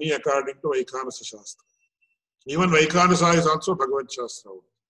Vikhanasa Muni according to Vaikhanasa Shastra? Even Vaikhanasa is also Bhagavad Shastra.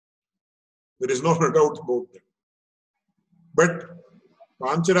 There is no doubt about that. But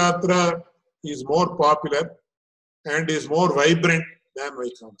Pancharatra is more popular and is more vibrant than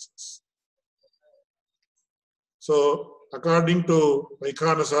Vaikhanasas. So, according to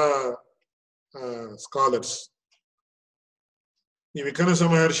Vaikhanasa scholars, the Vikhanasa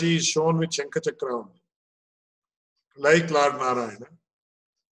Maharshi is shown with Shankachakra, like Lord Narayana.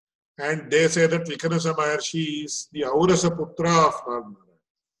 And they say that Vikhanasa Maharshi is the Aurasa Putra of Lord Narayana.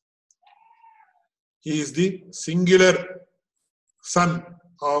 He is the singular son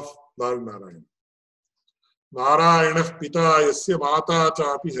of Lord Narayana. Narayana Pita Yasya Mata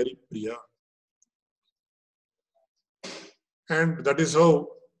Chapi Haripriya. And that is how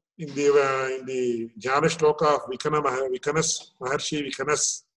in the Jnana Shloka of Vikhanas, Maharshi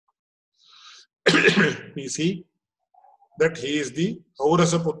Vikhanas, we see that he is the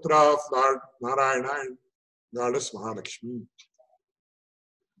Aurasa Putra of Lord Narayana and Goddess Mahalakshmi.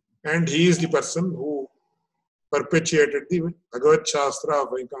 And he is the person who perpetuated the Bhagavad Shastra of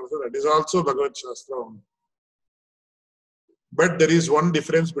Vaikhanasa. That is also Bhagavad Shastra only. But there is one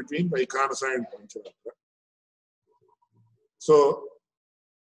difference between Vaikhanasa and Pancharatra. So,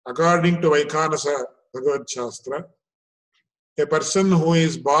 according to Vaikhanasa Bhagavad Shastra, a person who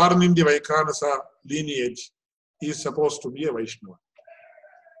is born in the Vaikhanasa lineage is supposed to be a Vaishnava.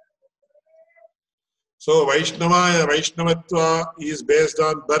 So, Vaishnavatva is based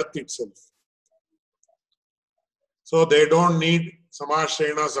on birth itself. So, they don't need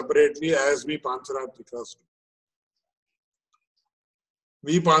Samashrena separately as we Pancharatrikas do.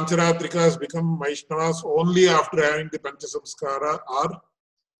 We Pancharatrikas become Vaishnavas only after having the Panchasamskara or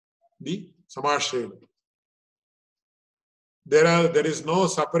the Samashrena. There is no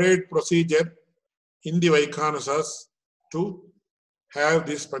separate procedure in the Vaikhanasas to have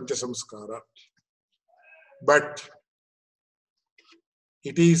this Panchasamskara. But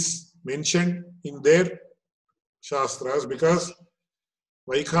it is mentioned in their Shastras because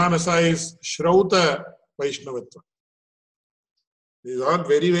Vaikhanasa is Shrauta Vaishnavatva. These are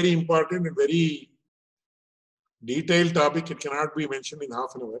very, very important and very detailed topic. It cannot be mentioned in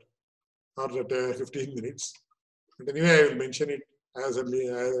half an hour or 15 minutes. But anyway, I will mention it as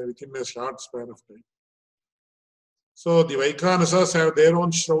within a short span of time. So the Vaikhanasas have their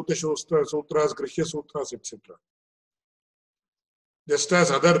own Shrauta Sutras, Grihya Sutras, etc. Just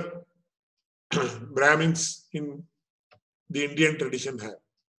as other Brahmins in the Indian tradition have.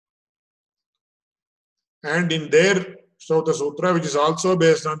 And in their Shrauta Sutra, which is also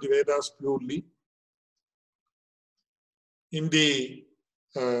based on the Vedas purely, in the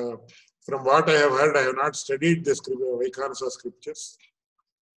from what I have heard, I have not studied the Vaikhanasa scriptures.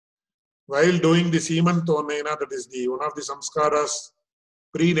 While doing the Seman Tonena, that is one of the samskaras,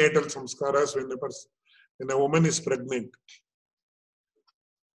 prenatal samskaras, when a woman is pregnant.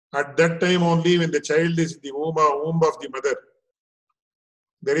 At that time only, when the child is in the womb of the mother,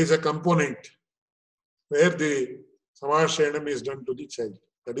 there is a component where the Samashenam is done to the child.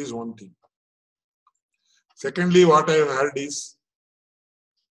 That is one thing. Secondly, what I have heard is,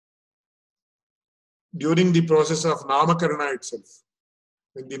 during the process of Namakarana itself,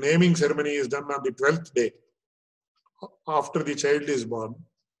 when the naming ceremony is done on the 12th day, after the child is born,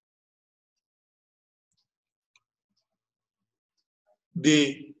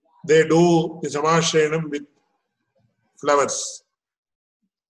 they do the Samashenam with flowers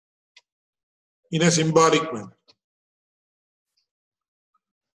in a symbolic manner.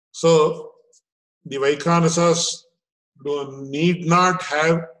 So, the Vaikhanasas need not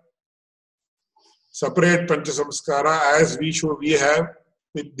have separate Panchasamskara as we have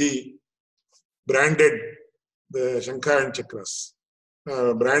with the branded the Shankha and Chakras.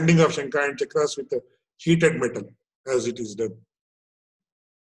 Branding of Shankha and Chakras with a heated metal as it is done.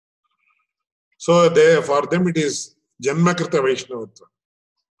 So for them it is Janmakrita Vaishnavatva.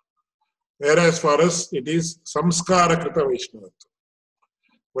 Whereas for us it is Samskarakrita Vaishnavatva.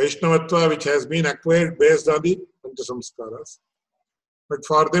 Vaishnavatva which has been acquired based on the Pancha Samskaras. But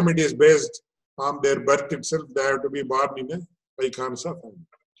for them it is based on their birth itself. They have to be born in a Vaikhanasa family.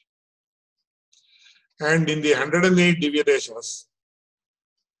 And in the 108 Divya Deshas,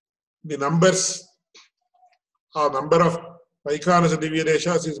 the number of Vaikhanasa Divya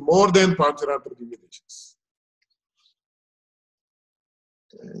Deshas is more than Pancharatra Divya Deshas.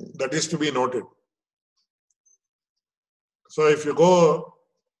 That is to be noted. So if you go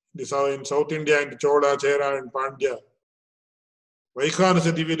in South India, in Chola, Chera and Pandya,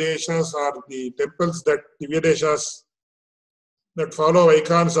 Vaikhanasa Divya Deshas are the temples that Divya Deshas that follow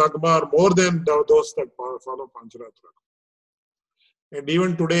Vaikhanasa Agama are more than those that follow Pancharatra. And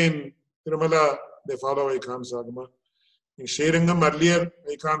even today in Tirumala, they follow Vaikhanasa Agama. In Srirangam, earlier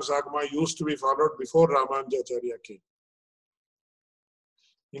Vaikhanasa Agama used to be followed before Ramanuja.org came.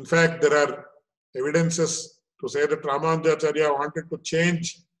 In fact, there are evidences to say that Ramanuja.org wanted to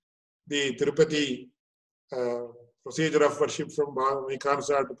change the Tirupati procedure of worship from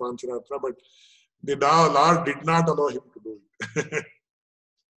Vaikhanasa to Pancharatra, but the Lord did not allow him to do it.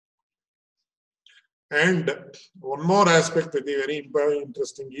 And one more aspect that is very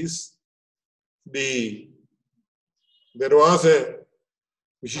interesting is there was a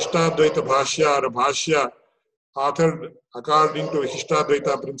Vishishtadvaita Bhashya or a Bhashya authored according to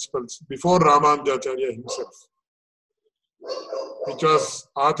Vishishtadvaita principles before Ramanuja.org himself, which was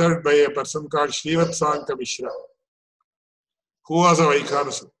authored by a person called Srivatsanka Mishra, who was a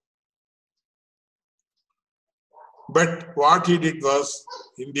Vaikhanasa. But what he did was,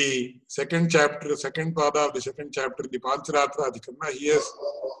 in the second chapter, second pada of the second chapter, the Pancharatra Adhikarana, he has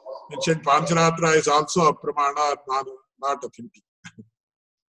mentioned Pancharatra is also a pramana, not authentic.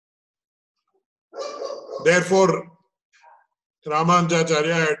 Therefore, Ramanuja.org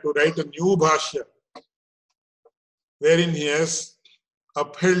had to write a new Bhashya, wherein he has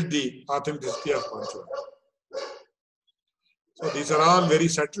upheld the authenticity of Pancharatra. So these are all very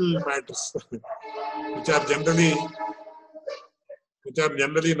subtle matters, which are generally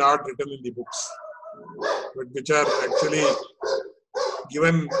not written in the books, but which are actually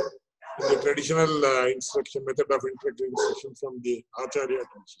given in the traditional method of instruction from the Acharya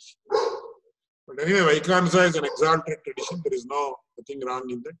tradition. But anyway, Vaikhanasa is an exalted tradition. There is nothing wrong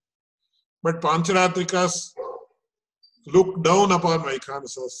in that. But Pancharatrikas look down upon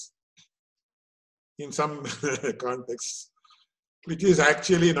Vaikhanasas in some contexts, which is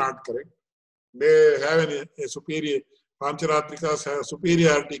actually not correct. They have a superior, Pancharatrikas have a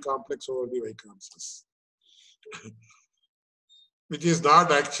superiority complex over the Vaikhanasas, which is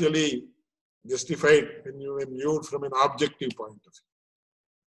not actually justified when viewed from an objective point of view.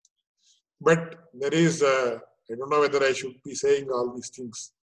 But there is, I don't know whether I should be saying all these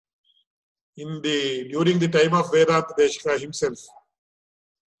things. During the time of Vedanta Deshika himself,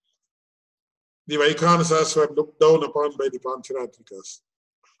 the Vaikhanasas were looked down upon by the Pancharatrikas.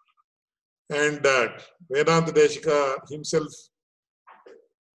 And Vedanta Deshika himself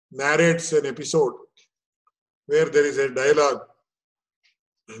narrates an episode where there is a dialogue.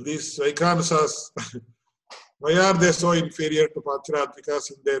 These Vaikhanasas, why are they so inferior to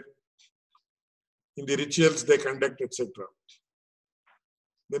Pancharatrikas in the rituals they conduct, etc.?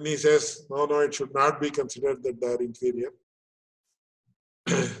 Then he says, no, it should not be considered that they are inferior.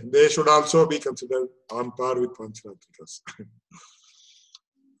 They should also be considered on par with Pancharatrikas.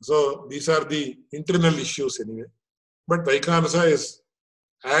 So these are the internal issues anyway. But Vaikhanasa is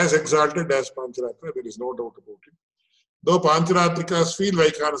as exalted as Pancharatra, there is no doubt about it. Though Pancharatrikas feel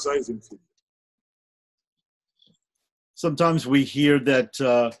Vaikhanasa is inferior. Sometimes we hear that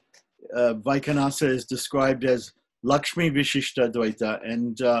Vaikhanasa is described as Lakshmi Vishishta Dvaita,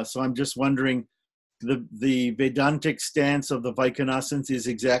 and so I'm just wondering, the Vedantic stance of the Vaikhanasans is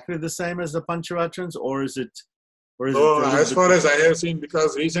exactly the same as the Pancharatrans, or is it? No, as far as I have seen,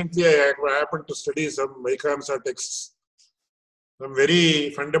 because recently I happened to study some Vaikhanasa texts, some very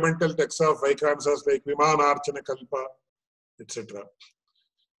fundamental texts of Vaikhanasas like Vimanarchana Kalpa, etc.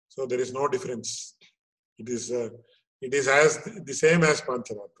 So there is no difference. It is as the same as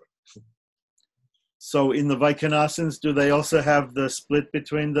Pancharatra. So in the Vaikhanasans, do they also have the split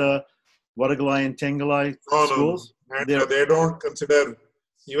between the Vadagalai and Tengalai schools? No. And they don't consider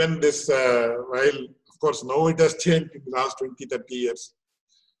even this, while of course now it has changed in the last 20-30 years,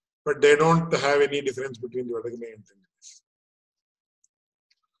 but they don't have any difference between the Vadagalai and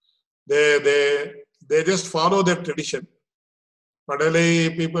Tengalais. They just follow their tradition.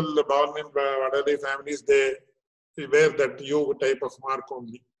 Vadalai people born in Vadalai families, they wear that Yoga type of mark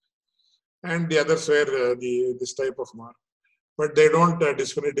only. and the others were this type of mark. But they don't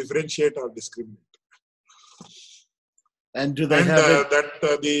differentiate or discriminate. And do they have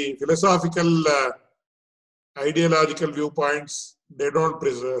it? The philosophical, ideological viewpoints, they don't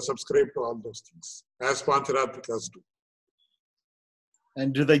subscribe to all those things, as Pancharatrikas do.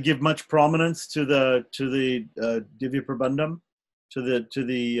 And do they give much prominence to the Divya Prabandham?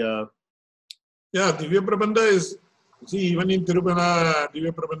 Yeah, Divya Prabandha is, see, even in Tirupana,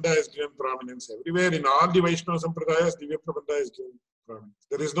 Divya Prabandha is given prominence. Everywhere, in all the Vaishnava Sampradayas, Divya Prabandha is given prominence.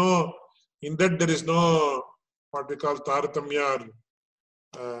 There is no, in that there is no, what we call Taratamya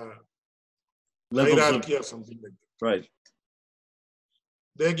or hierarchy or something like that. Right.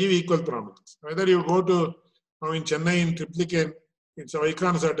 They give equal prominence. Whether you go to, now in Chennai, in Triplicane, it's a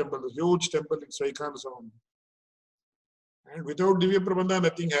Vaikhanasa temple, a huge temple, it's Vaikhanasa only. And without Divya Prabandha,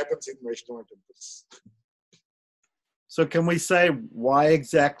 nothing happens in Vaishnava temples. So can we say why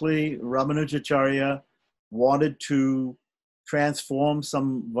exactly Ramanujacharya wanted to transform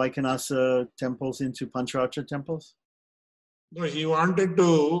some Vaikhanasa temples into Pancharatra temples? No, he wanted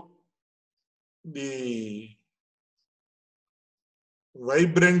to be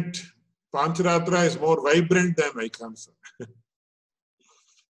vibrant. Pancharatra is more vibrant than Vaikhanasa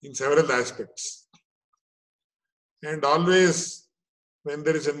in several aspects. And always, when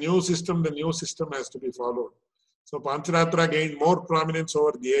there is a new system, the new system has to be followed. So Pancharatra gained more prominence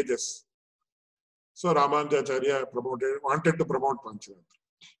over the ages. So Ramanujacharya wanted to promote Pancharatra.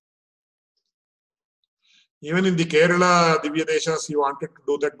 Even in the Kerala Divya Deshas, he wanted to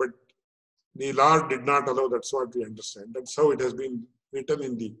do that, but the Lord did not allow. That's what we understand. That's how it has been written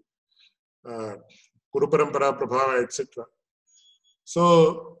in the Guru Parampara, Prabhava, etc.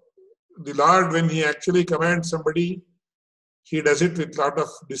 So the Lord, when he actually commands somebody, he does it with a lot of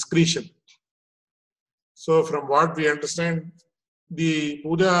discretion. So from what we understand, the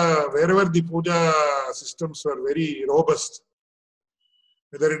puja, wherever the puja systems were very robust,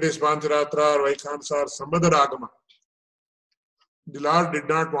 whether it is Pancharatra or Vaikhansa or some other agama, the Lord did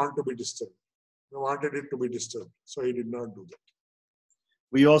not want to be disturbed. He wanted it to be disturbed, so he did not do that.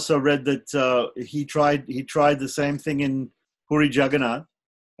 We also read that he tried the same thing in Puri Jagannath,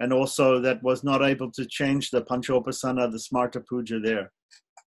 and also that was not able to change the Panchopasana, the Smarta Puja there.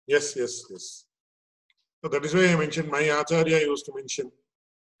 Yes. So that is why I mentioned, my Acharya used to mention,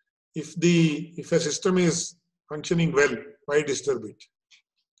 if a system is functioning well, why disturb it?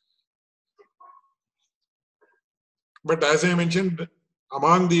 But as I mentioned,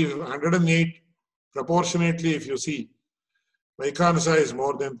 among the 108, proportionately, if you see, Vaikhanasa is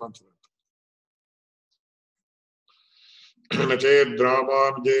more than Pancharatra. Nached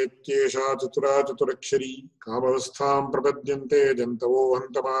Ramanuja.org Chatura Chaturakshari Kamavastham Prapadyante Jantavo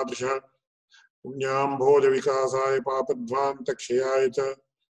Hantamadrisha Punyam Bhoja Vikasaya Papadvanta Kshayaya Cha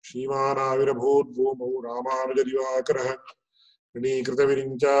Shrimana Virabhut Bhumau Ramanuja Divakaraha Krita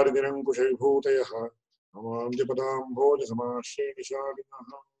Virinchari Dirankushay Bhutayaha Amam Japadam Bhoja Samashe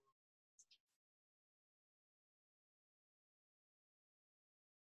Nishadinaha